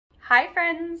Hi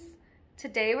friends!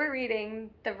 Today we're reading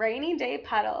The Rainy Day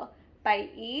Puddle by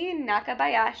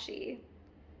Nakabayashi.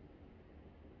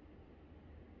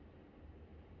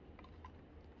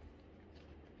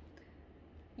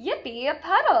 Yippee, a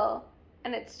puddle!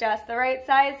 And it's just the right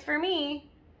size for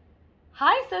me.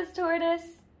 Hi, says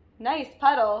Tortoise. Nice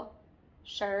puddle.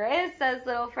 Sure is, says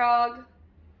Little Frog.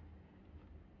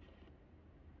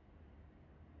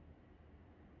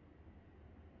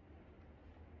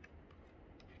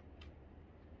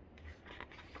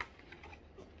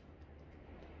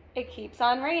 It keeps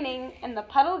on raining, and the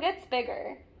puddle gets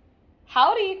bigger.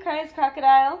 Howdy, cries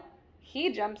Crocodile.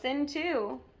 He jumps in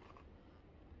too.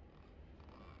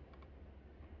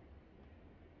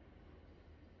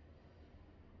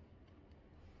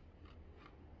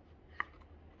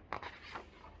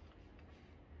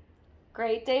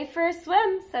 Great day for a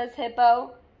swim, says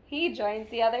Hippo. He joins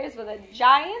the others with a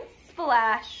giant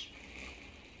splash.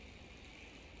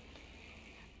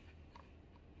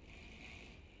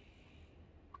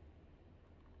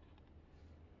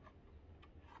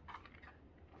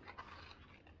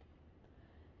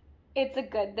 It's a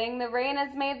good thing the rain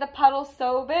has made the puddle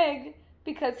so big,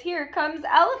 because here comes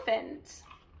Elephant.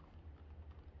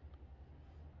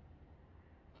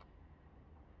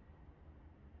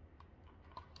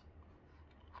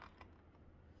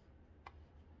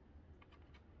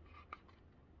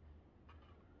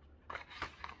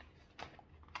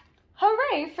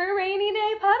 Hooray for rainy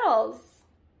day puddles!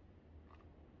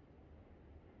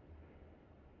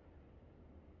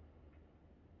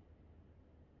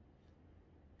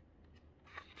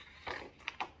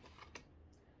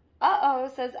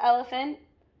 Uh-oh, says Elephant.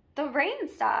 The rain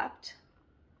stopped.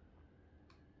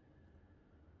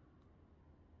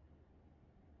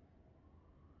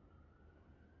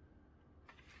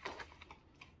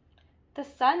 The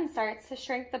sun starts to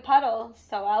shrink the puddle,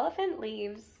 so Elephant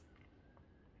leaves.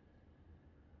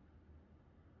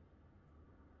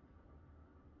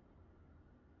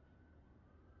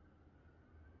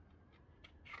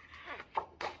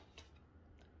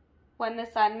 When the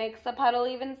sun makes the puddle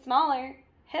even smaller,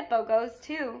 Hippo goes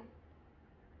too.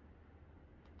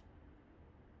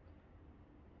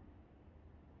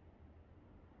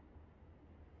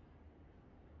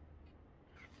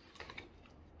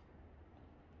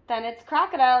 Then it's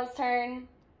Crocodile's turn.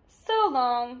 So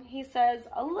long, he says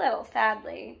a little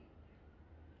sadly.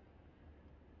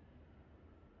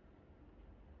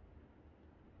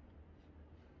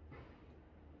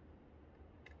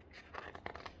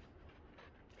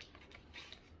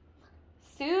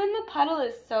 Soon the puddle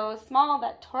is so small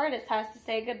that Tortoise has to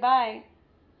say goodbye.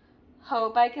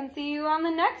 Hope I can see you on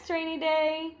the next rainy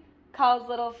day, calls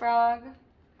Little Frog.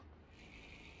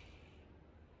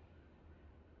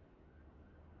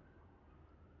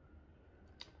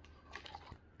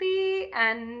 The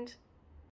end.